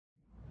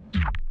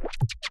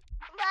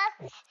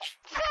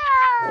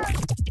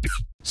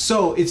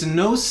So it's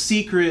no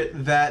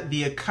secret that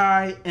the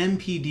AKAI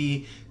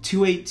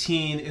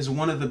MPD218 is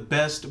one of the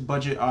best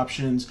budget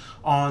options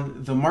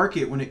on the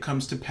market when it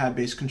comes to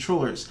pad-based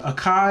controllers.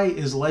 AKAI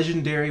is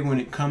legendary when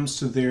it comes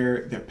to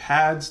their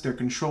pads, their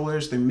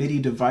controllers, their Midi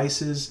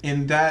devices,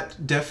 and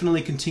that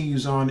definitely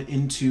continues on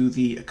into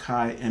the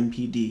AKAI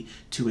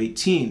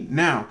MPD218.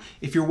 Now,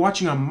 if you're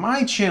watching on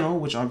my channel,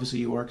 which obviously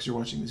you are because you're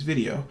watching this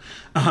video,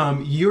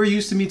 you're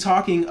used to me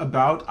talking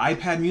about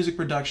iPad music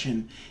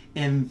production.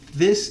 And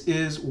this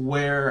is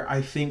where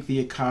I think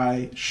the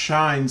AKAI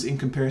shines in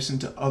comparison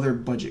to other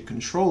budget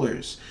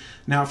controllers.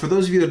 Now, for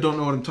those of you that don't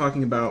know what I'm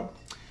talking about,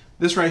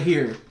 this right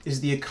here is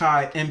the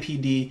AKAI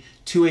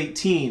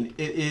MPD218.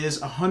 It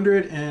is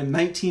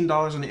 $119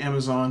 on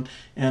Amazon.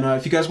 And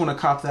if you guys want to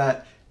cop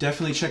that,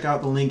 definitely check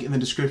out the link in the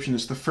description.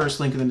 It's the first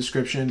link in the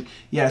description.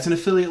 Yeah, it's an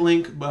affiliate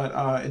link,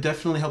 but it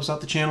definitely helps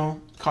out the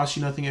channel. Costs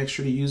you nothing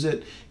extra to use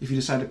it if you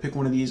decide to pick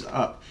one of these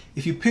up.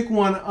 If you pick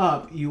one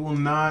up, you will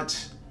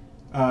not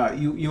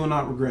you will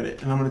not regret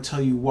it, and I'm going to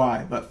tell you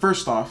why. But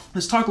first off,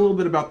 let's talk a little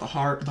bit about the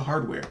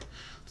hardware.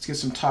 Let's get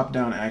some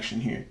top-down action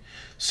here.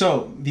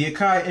 So the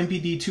AKAI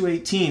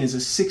MPD218 is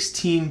a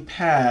 16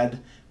 pad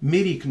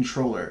MIDI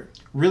controller.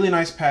 Really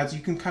nice pads.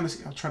 You can kind of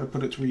see, I'll try to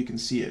put it to where you can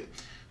see it,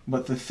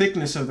 but the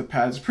thickness of the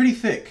pads is pretty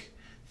thick.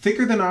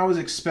 Thicker than I was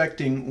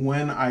expecting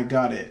when I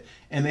got it.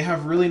 And they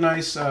have really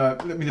nice, I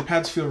mean, the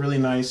pads feel really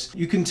nice.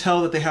 You can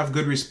tell that they have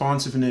good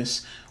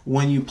responsiveness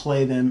when you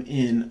play them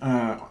in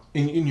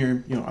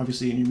your,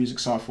 obviously in your music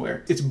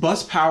software. It's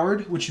bus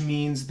powered, which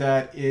means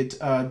that it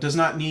does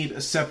not need a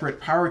separate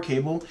power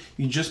cable.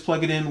 You just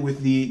plug it in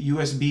with the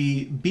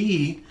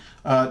USB-B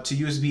to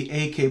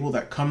USB-A cable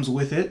that comes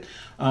with it.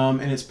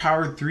 And it's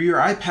powered through your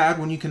iPad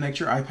when you connect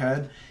your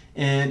iPad.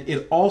 And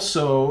it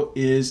also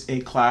is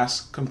a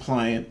class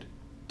compliant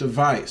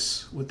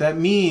device. What that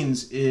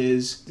means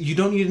is you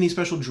don't need any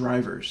special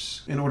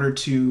drivers in order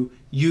to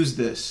use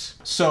this.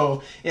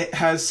 So it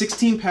has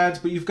 16 pads,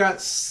 but you've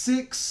got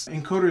 6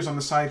 encoders on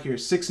the side here,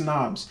 6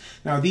 knobs.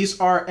 Now these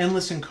are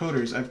endless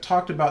encoders. I've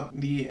talked about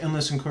the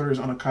endless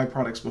encoders on AKAI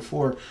products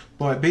before,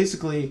 but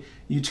basically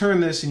you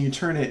turn this and you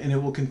turn it and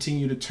it will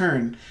continue to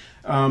turn.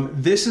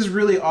 This is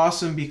really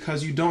awesome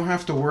because you don't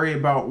have to worry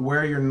about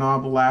where your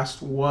knob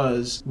last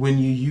was when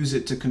you use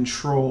it to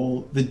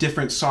control the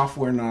different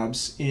software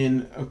knobs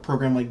in a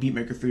program like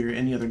BeatMaker 3 or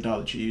any other DAW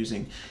that you're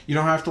using. You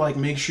don't have to like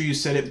make sure you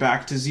set it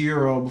back to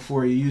 0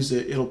 before you use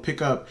it. It'll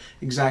pick up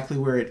exactly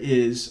where it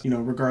is,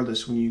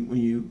 regardless when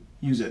you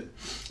use it.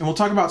 And we'll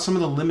talk about some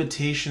of the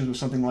limitations of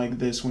something like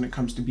this when it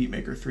comes to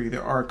BeatMaker 3.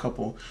 There are a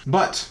couple,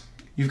 but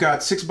you've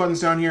got 6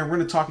 buttons down here. We're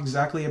going to talk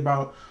exactly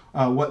about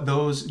what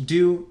those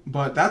do,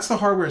 but that's the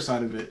hardware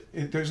side of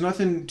it. There's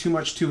nothing too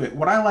much to it.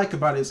 What I like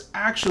about it is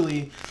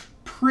actually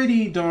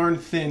pretty darn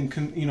thin,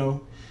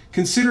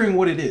 considering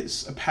what it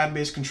is, a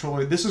pad-based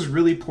controller. This is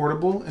really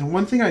portable, and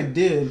one thing I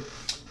did,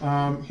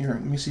 here,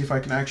 let me see if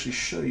I can actually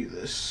show you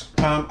this.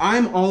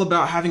 I'm all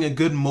about having a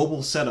good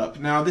mobile setup.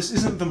 Now, this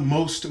isn't the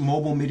most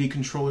mobile MIDI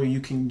controller you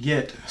can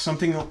get.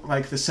 Something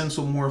like the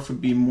Sensomorph would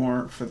be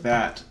more for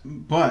that,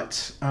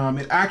 but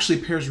it actually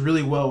pairs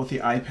really well with the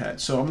iPad.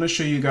 So I'm going to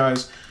show you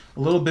guys a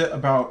little bit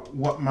about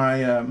what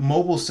my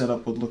mobile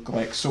setup would look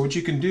like. So what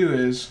you can do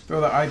is throw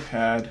the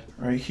iPad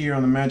right here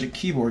on the Magic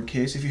Keyboard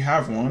case if you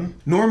have one.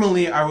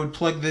 Normally I would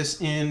plug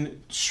this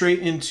in straight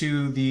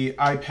into the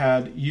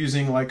iPad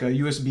using like a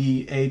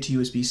USB-A to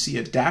USB-C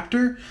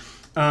adapter.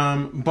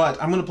 But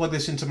I'm going to plug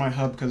this into my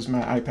hub because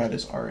my iPad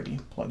is already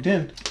plugged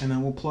in. And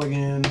then we'll plug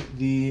in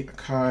the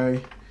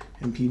AKAI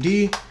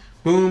MPD.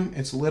 Boom,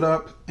 it's lit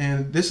up.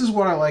 And this is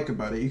what I like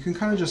about it. You can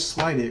kind of just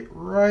slide it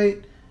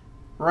right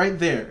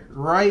there,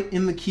 right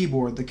in the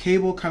keyboard. The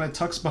cable kind of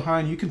tucks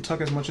behind. You can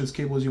tuck as much of this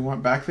cable as you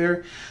want back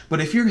there. But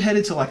if you're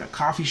headed to like a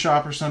coffee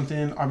shop or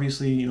something,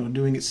 obviously,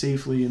 doing it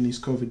safely in these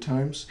COVID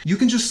times, you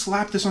can just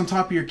slap this on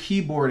top of your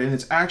keyboard and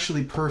it's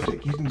actually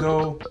perfect. You can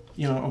go,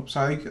 oh,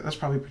 sorry, that's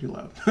probably pretty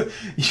loud.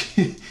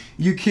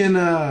 You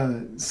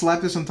can slap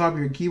this on top of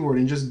your keyboard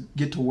and just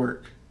get to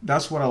work.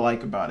 That's what I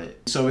like about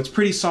it. So it's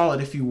pretty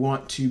solid if you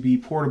want to be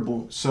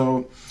portable.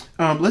 So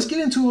let's get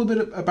into a little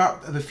bit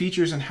about the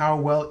features and how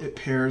well it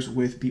pairs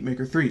with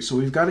BeatMaker 3. So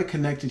we've got it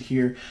connected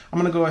here. I'm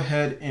gonna go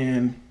ahead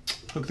and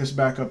hook this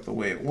back up the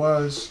way it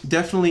was.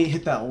 Definitely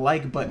hit that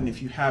like button if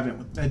you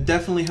haven't. That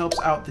definitely helps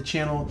out the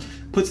channel,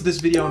 puts this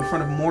video in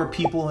front of more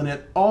people, and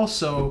it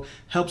also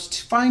helps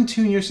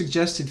fine-tune your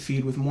suggested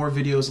feed with more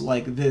videos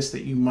like this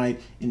that you might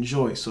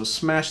enjoy. So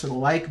smash the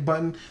like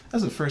button.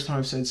 That's the first time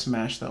I've said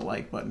smash that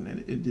like button,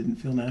 and it didn't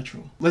feel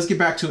natural. Let's get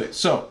back to it.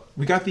 So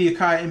we got the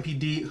AKAI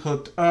MPD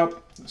hooked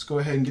up. Let's go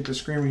ahead and get the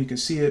screen where you can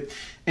see it.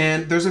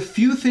 And there's a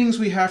few things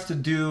we have to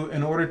do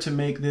in order to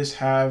make this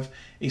have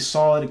a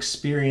solid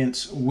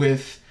experience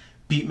with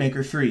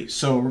BeatMaker 3.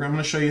 So I'm going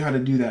to show you how to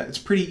do that. It's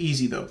pretty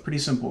easy though, pretty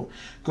simple.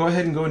 Go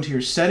ahead and go into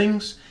your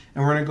settings,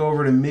 and we're going to go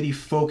over to MIDI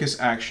focus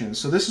actions.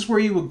 So this is where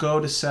you would go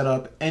to set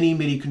up any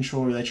MIDI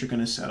controller that you're going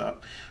to set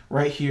up.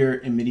 Right here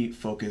in MIDI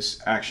focus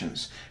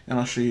actions. And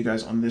I'll show you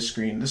guys on this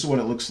screen. This is what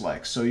it looks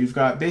like. So you've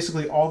got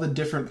basically all the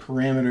different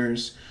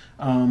parameters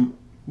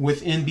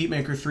within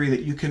BeatMaker 3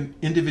 that you can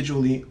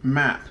individually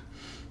map.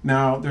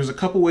 Now, there's a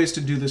couple ways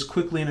to do this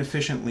quickly and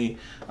efficiently.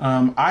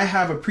 I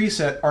have a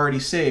preset already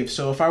saved,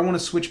 so if I want to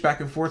switch back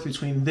and forth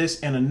between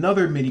this and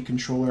another MIDI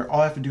controller,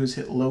 all I have to do is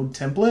hit load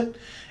template,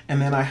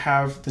 and then I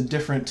have the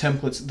different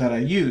templates that I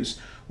use.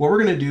 What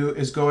we're going to do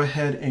is go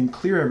ahead and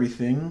clear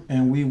everything,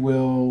 and we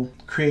will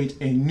create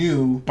a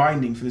new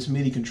binding for this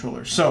MIDI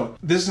controller. So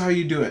this is how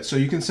you do it. So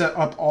you can set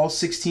up all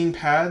 16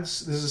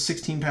 pads. This is a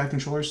 16 pad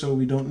controller, so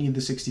we don't need the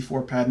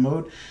 64 pad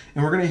mode.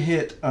 And we're going to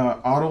hit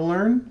auto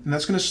learn, and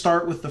that's going to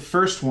start with the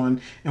first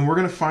one, and we're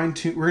going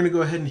to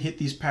go ahead and hit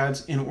these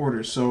pads in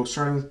order. So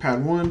starting with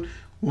pad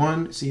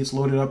 1, see it's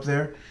loaded up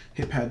there.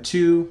 Hit pad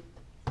 2,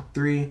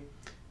 3,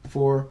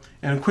 4,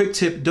 and a quick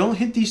tip, don't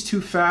hit these too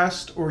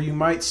fast or you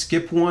might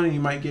skip one and you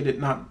might get it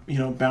not,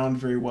 bound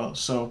very well.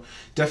 So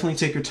definitely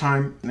take your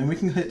time, and then we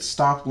can hit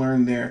stop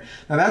learn there.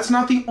 Now that's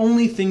not the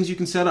only things you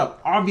can set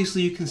up.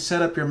 Obviously you can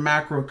set up your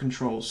macro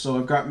controls. So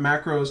I've got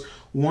macros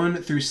 1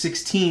 through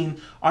 16.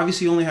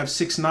 Obviously you only have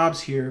 6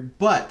 knobs here,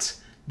 but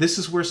this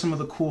is where some of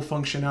the cool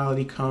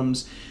functionality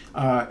comes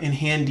in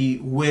handy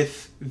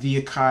with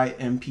the AKAI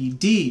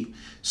MPD.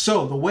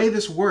 So the way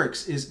this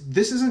works is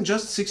this isn't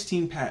just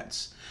 16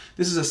 pads.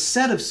 This is a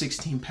set of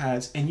 16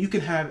 pads, and you can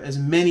have as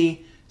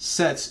many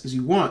sets as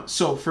you want.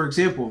 So for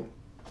example,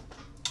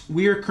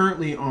 we are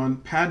currently on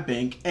pad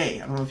bank A.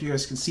 I don't know if you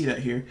guys can see that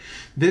here.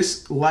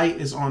 This light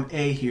is on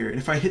A here. And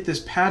if I hit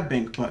this pad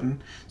bank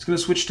button, it's going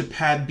to switch to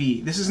pad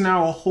B. This is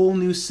now a whole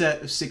new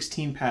set of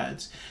 16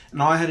 pads.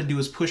 And all I had to do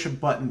was push a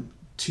button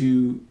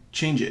to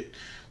change it.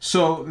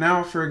 So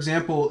now, for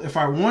example, if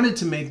I wanted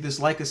to make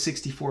this like a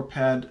 64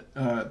 pad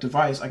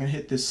device, I can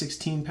hit this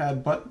 16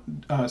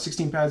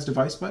 pads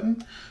device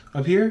button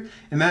up here,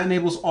 and that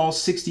enables all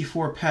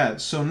 64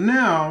 pads. So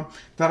now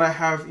that I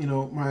have,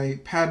 my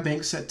pad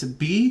bank set to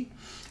B,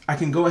 I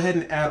can go ahead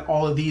and add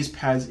all of these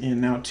pads in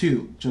now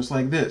too, just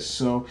like this.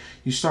 So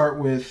you start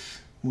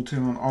with, we'll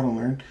turn on auto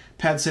learn,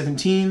 pad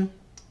 17,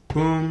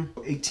 boom,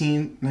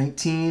 18,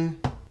 19,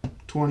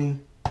 20,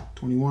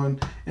 21,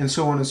 and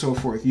so on and so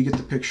forth. You get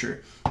the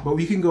picture. But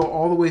we can go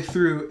all the way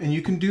through, and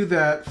you can do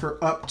that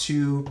for up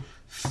to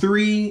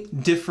 3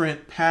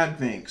 different pad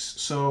banks.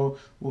 So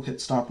we'll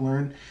hit stop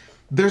learn.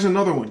 There's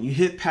another one. You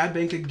hit pad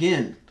bank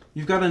again.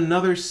 You've got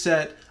another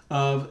set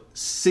of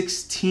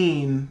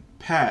 16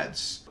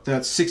 pads.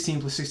 That's 16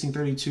 plus 16,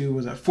 32,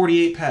 was that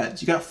 48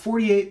 pads. You got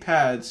 48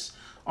 pads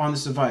on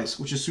this device,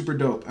 which is super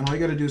dope. And all you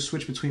got to do is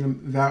switch between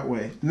them that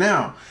way.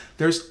 Now,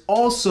 there's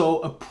also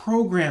a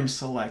program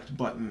select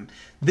button.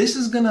 This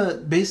is going to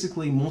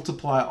basically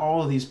multiply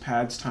all of these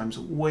pads times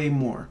way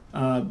more.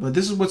 But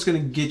this is what's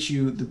going to get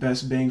you the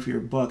best bang for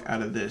your buck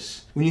out of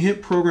this. When you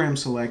hit program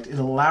select, it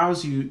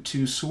allows you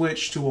to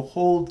switch to a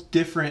whole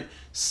different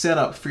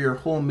setup for your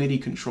whole MIDI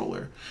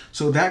controller.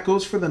 So that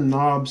goes for the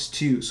knobs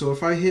too. So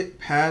if I hit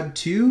pad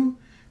 2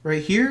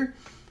 right here,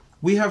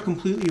 we have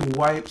completely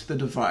wiped the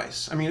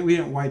device. I mean, we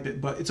didn't wipe it,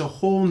 but it's a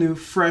whole new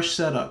fresh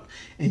setup.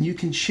 And you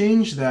can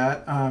change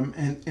that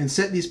and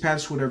set these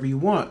pads to whatever you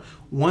want.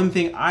 One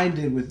thing I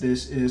did with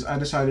this is I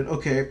decided,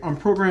 okay, on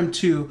program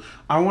 2,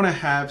 I want to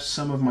have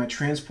some of my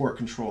transport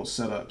controls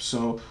set up.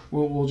 So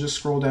we'll just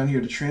scroll down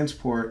here to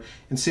transport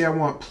and say I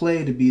want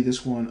play to be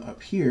this one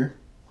up here.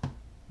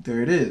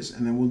 There it is.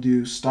 And then we'll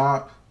do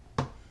stop,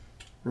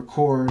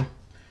 record,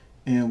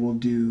 and we'll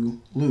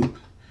do loop.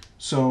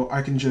 So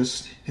I can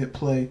just hit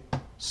play,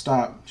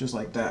 stop, just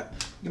like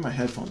that. Get my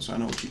headphones so I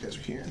know what you guys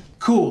are hearing.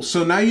 Cool,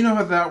 so now you know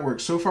how that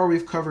works. So far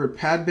we've covered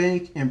pad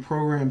bank and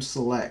program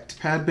select.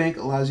 Pad bank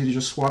allows you to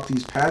just swap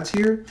these pads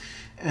here,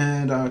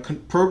 and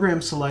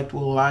program select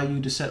will allow you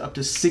to set up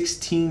to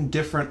 16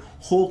 different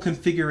whole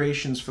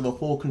configurations for the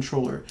whole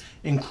controller,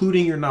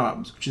 including your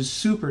knobs, which is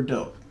super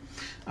dope.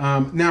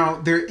 Now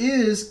there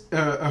is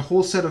a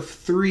whole set of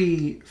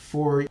 3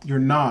 for your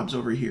knobs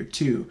over here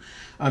too.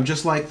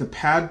 Just like the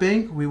pad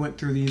bank, we went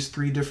through these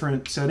 3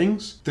 different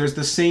settings. There's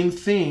the same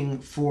thing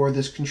for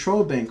this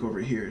control bank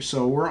over here.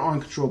 So we're on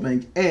control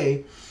bank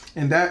A,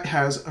 and that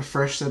has a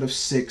fresh set of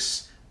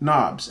 6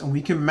 knobs, and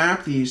we can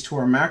map these to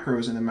our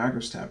macros in the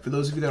macros tab. For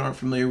those of you that aren't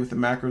familiar with the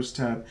macros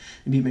tab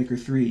in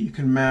BeatMaker 3, you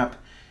can map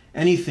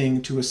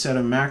anything to a set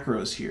of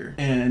macros here,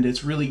 and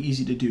it's really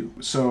easy to do.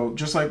 So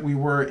just like we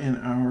were in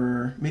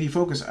our MIDI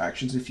focus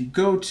actions, if you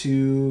go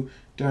to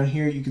down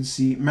here, you can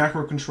see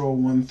macro control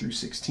 1 through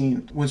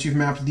 16. Once you've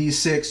mapped these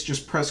 6,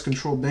 just press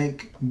control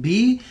bank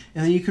B,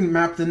 and then you can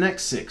map the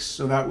next 6.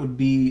 So that would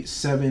be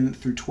 7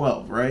 through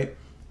 12, right?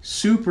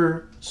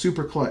 Super,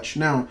 super clutch.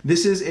 Now,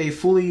 this is a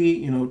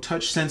fully,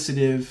 touch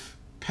sensitive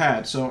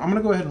pad. So I'm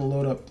gonna go ahead and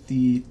load up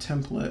the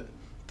template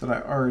that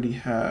I already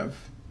have,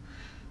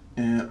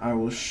 and I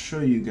will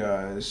show you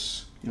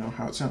guys,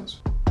 how it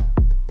sounds.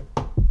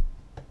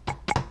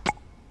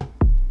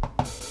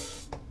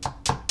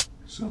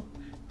 So,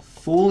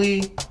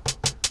 fully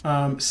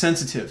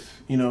sensitive,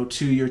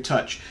 to your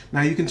touch.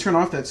 Now you can turn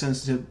off that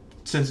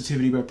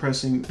sensitivity by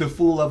pressing the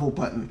full level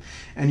button,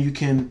 and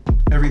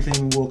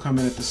everything will come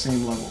in at the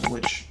same level,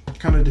 which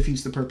kind of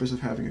defeats the purpose of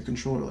having a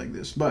controller like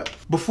this. But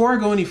before I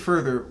go any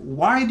further,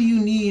 why do you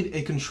need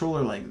a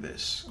controller like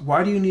this?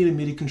 Why do you need a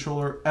MIDI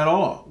controller at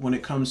all when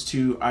it comes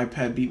to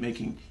iPad beat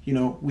making? You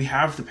know, we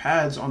have the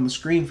pads on the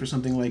screen for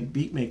something like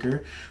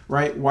BeatMaker,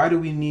 right? Why do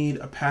we need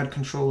a pad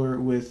controller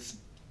with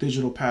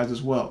digital pads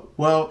as well?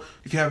 Well,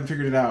 if you haven't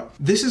figured it out,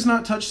 this is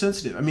not touch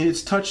sensitive. I mean,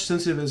 it's touch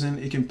sensitive as in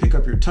it can pick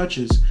up your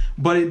touches,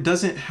 but it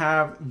doesn't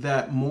have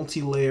that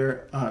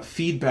multi-layer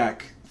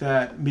feedback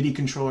that MIDI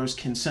controllers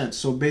can sense.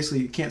 So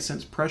basically it can't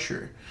sense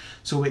pressure.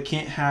 So it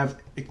can't have,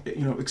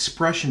 you know,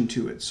 expression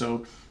to it.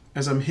 So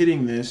as I'm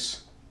hitting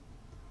this,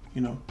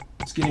 you know,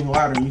 it's getting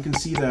louder, and you can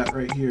see that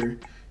right here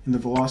in the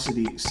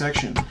velocity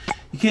section.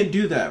 You can't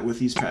do that with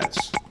these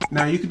pads.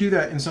 Now you could do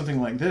that in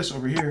something like this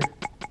over here.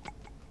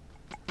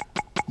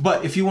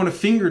 But if you want to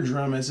finger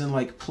drum, as in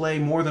like play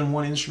more than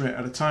one instrument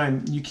at a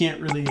time, you can't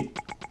really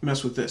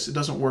mess with this. It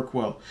doesn't work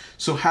well.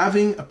 So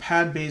having a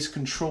pad-based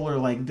controller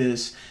like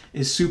this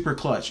is super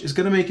clutch. It's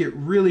going to make it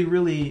really,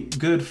 really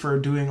good for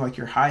doing like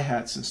your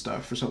hi-hats and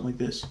stuff or something like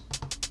this.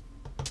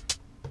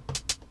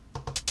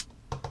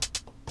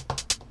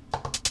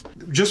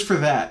 Just for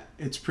that,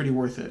 it's pretty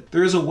worth it.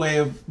 There is a way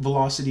of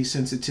velocity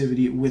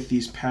sensitivity with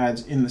these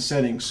pads in the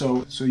settings.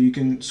 So you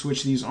can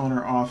switch these on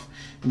or off.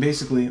 And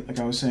basically, like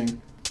I was saying,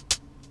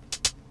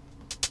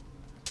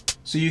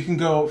 so you can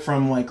go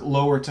from like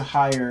lower to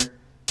higher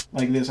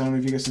like this. I don't know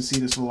if you guys can see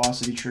this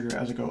velocity trigger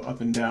as I go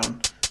up and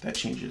down. That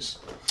changes.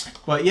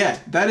 But yeah,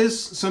 that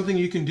is something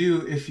you can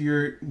do if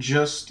you're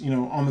just, you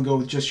know, on the go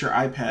with just your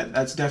iPad.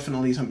 That's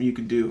definitely something you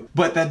could do.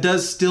 But that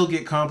does still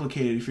get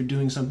complicated if you're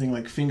doing something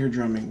like finger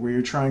drumming, where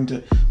you're trying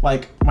to,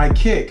 like my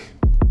kick,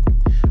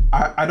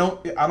 I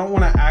don't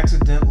want to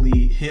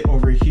accidentally hit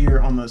over here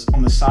on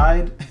the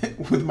side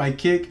with my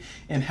kick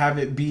and have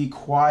it be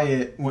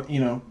quiet,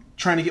 you know,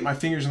 trying to get my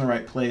fingers in the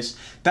right place.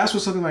 That's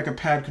what something like a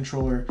pad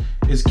controller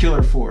is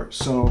killer for.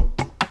 So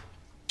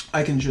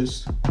I can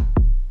just,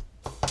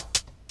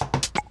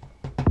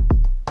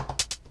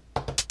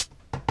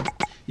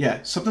 yeah,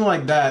 something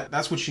like that.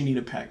 That's what you need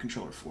a pad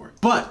controller for.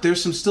 But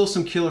there's still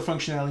some killer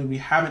functionality we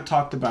haven't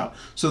talked about.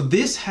 So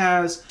this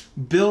has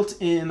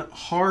built-in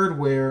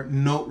hardware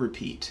note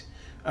repeat.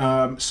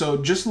 So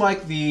just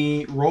like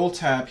the roll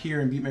tab here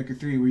in BeatMaker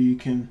 3, where you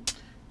can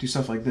do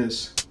stuff like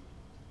this,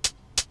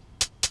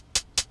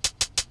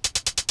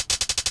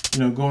 you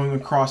know, going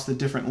across the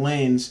different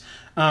lanes,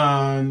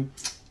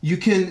 you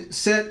can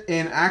set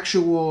an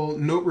actual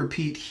note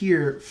repeat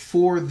here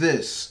for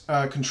this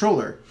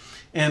controller.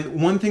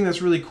 And one thing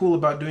that's really cool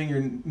about doing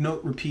your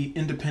note repeat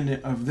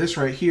independent of this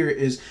right here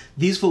is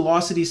these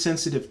velocity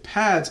sensitive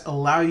pads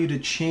allow you to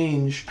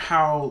change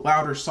how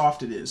loud or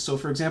soft it is. So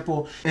for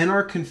example, in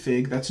our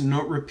config, that's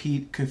note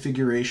repeat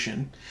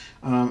configuration.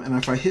 And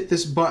if I hit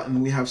this button,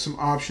 we have some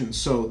options.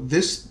 So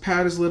this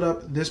pad is lit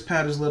up, this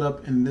pad is lit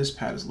up, and this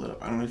pad is lit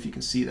up. I don't know if you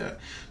can see that.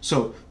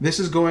 So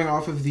this is going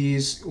off of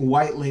these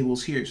white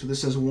labels here. So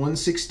this says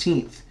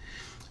 1/16.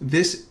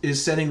 This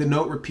is setting the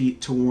note repeat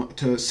to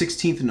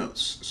 16th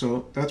notes.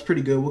 So that's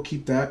pretty good. We'll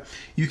keep that.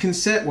 You can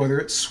set whether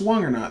it's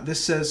swung or not.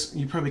 This says,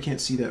 you probably can't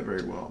see that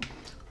very well.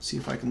 Let's see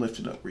if I can lift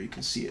it up where you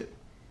can see it.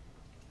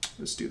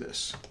 Let's do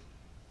this.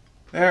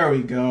 There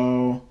we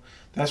go.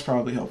 That's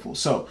probably helpful.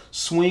 So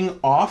swing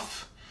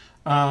off.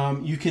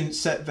 You can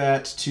set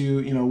that to,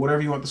 you know,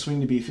 whatever you want the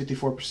swing to be,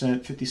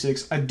 54%,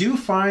 56. I do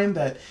find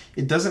that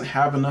it doesn't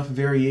have enough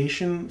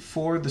variation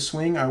for the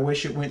swing. I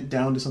wish it went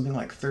down to something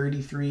like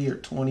 33 or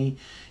 20,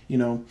 you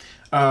know.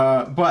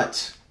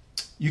 But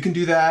you can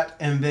do that,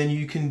 and then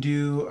you can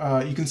do,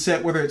 you can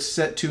set whether it's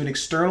set to an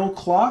external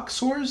clock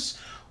source,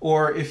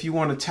 or if you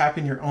want to tap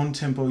in your own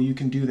tempo, you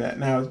can do that.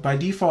 Now, by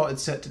default,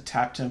 it's set to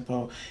tap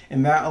tempo,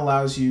 and that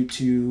allows you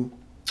to,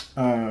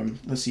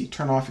 let's see,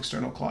 turn off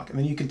external clock, and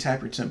then you can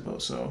tap your tempo.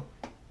 So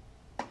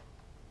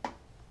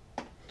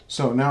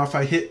now if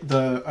I hit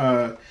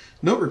the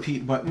note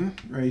repeat button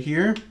right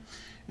here,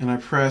 and I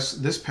press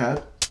this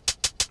pad,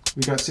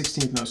 we got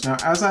 16th notes. Now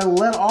as I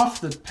let off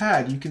the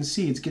pad, you can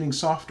see it's getting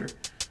softer,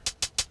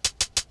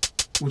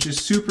 which is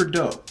super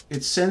dope.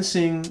 It's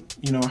sensing,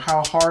 you know,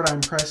 how hard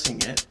I'm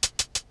pressing it,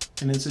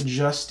 and it's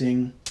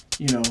adjusting,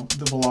 you know,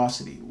 the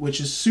velocity, which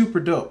is super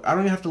dope. I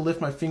don't even have to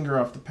lift my finger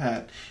off the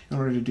pad in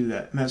order to do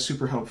that, and that's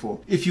super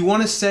helpful. If you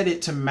want to set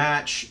it to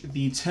match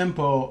the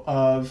tempo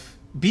of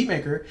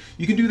BeatMaker,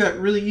 you can do that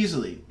really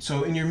easily.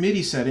 So in your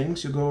MIDI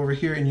settings, you'll go over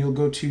here and you'll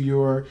go to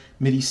your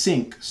MIDI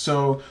sync.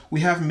 So we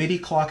have MIDI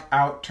clock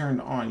out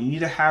turned on. You need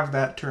to have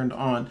that turned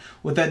on.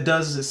 What that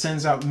does is it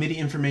sends out MIDI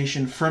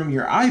information from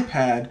your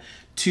iPad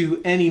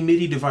to any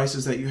MIDI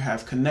devices that you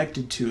have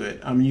connected to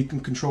it. You can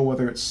control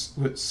whether it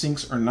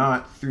syncs or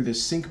not through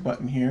this sync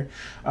button here.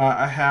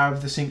 I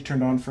have the sync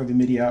turned on for the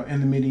MIDI out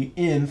and the MIDI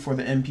in for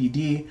the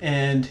MPD.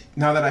 And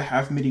now that I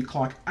have MIDI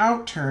clock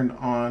out turned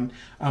on,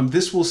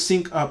 this will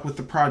sync up with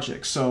the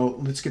project. So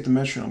let's get the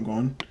metronome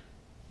going.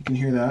 You can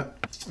hear that.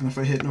 And if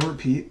I hit note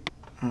repeat,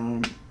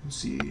 let's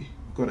see,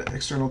 go to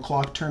external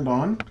clock turned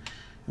on, and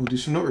we'll do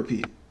some note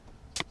repeat.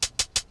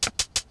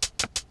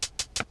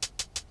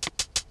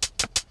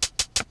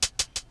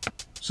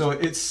 So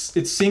it's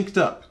synced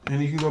up,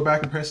 and you can go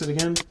back and press it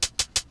again,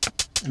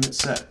 and it's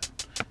set.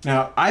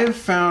 Now, I have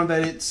found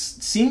that it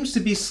seems to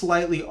be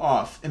slightly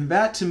off, and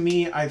that to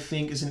me, I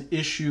think, is an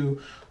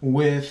issue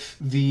with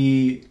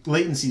the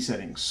latency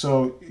settings.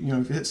 So, you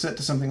know, if it's set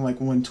to something like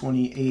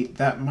 128,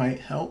 that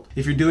might help.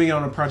 If you're doing it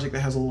on a project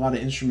that has a lot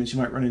of instruments, you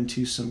might run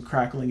into some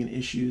crackling and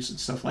issues and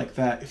stuff like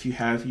that if you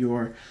have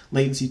your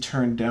latency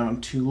turned down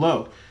too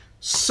low.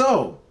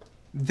 So,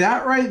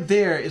 that right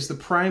there is the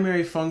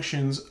primary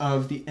functions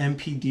of the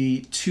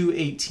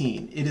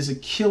MPD218. It is a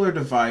killer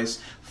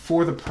device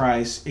for the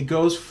price. It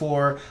goes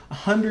for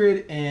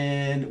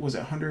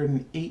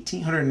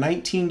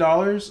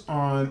 $119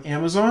 on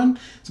Amazon.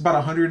 It's about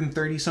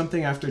 130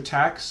 something after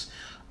tax.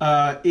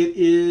 It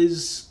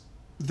is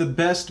the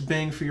best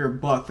bang for your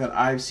buck that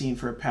I've seen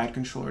for a pad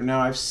controller.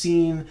 Now, I've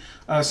seen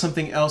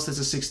something else that's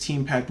a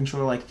 16 pad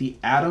controller like the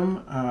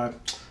Atom.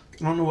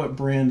 I don't know what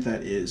brand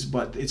that is,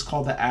 but it's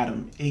called the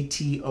Atom,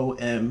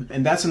 ATOM,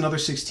 and that's another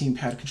 16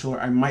 pad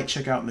controller I might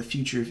check out in the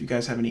future if you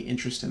guys have any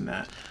interest in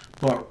that.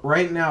 But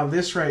right now,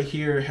 this right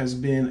here has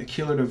been a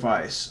killer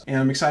device, and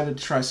I'm excited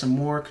to try some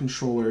more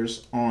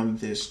controllers on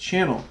this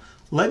channel.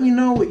 Let me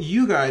know what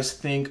you guys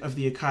think of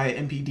the AKAI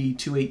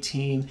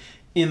MPD218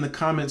 in the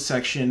comments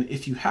section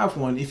if you have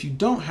one. If you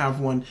don't have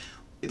one,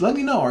 let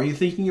me know. Are you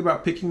thinking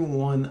about picking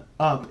one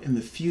up in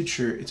the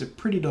future? It's a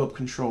pretty dope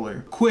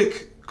controller.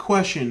 Quick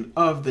question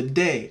of the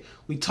day.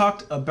 We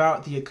talked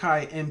about the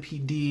AKAI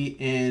MPD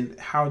and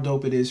how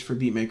dope it is for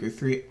BeatMaker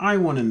 3. I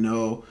want to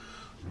know,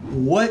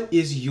 what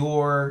is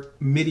your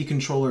MIDI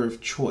controller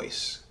of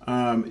choice?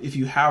 If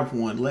you have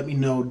one, let me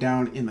know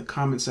down in the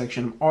comment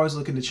section. I'm always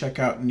looking to check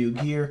out new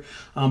gear.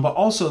 But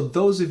also,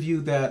 those of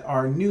you that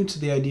are new to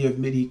the idea of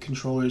MIDI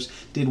controllers,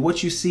 did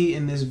what you see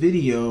in this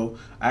video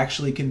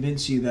actually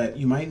convince you that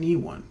you might need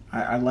one?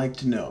 I'd like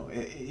to know.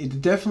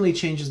 It definitely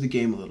changes the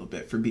game a little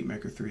bit for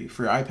BeatMaker 3,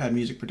 for iPad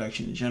music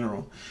production in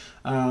general.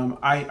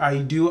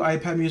 I do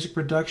iPad music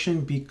production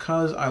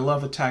because I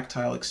love a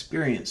tactile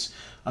experience.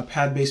 A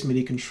pad-based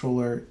MIDI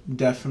controller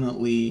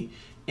definitely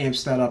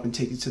amps that up and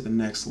takes it to the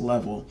next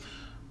level.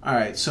 All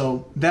right,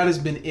 so that has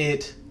been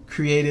it.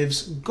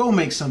 Creatives, go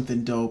make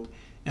something dope,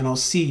 and I'll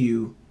see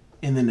you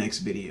in the next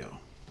video.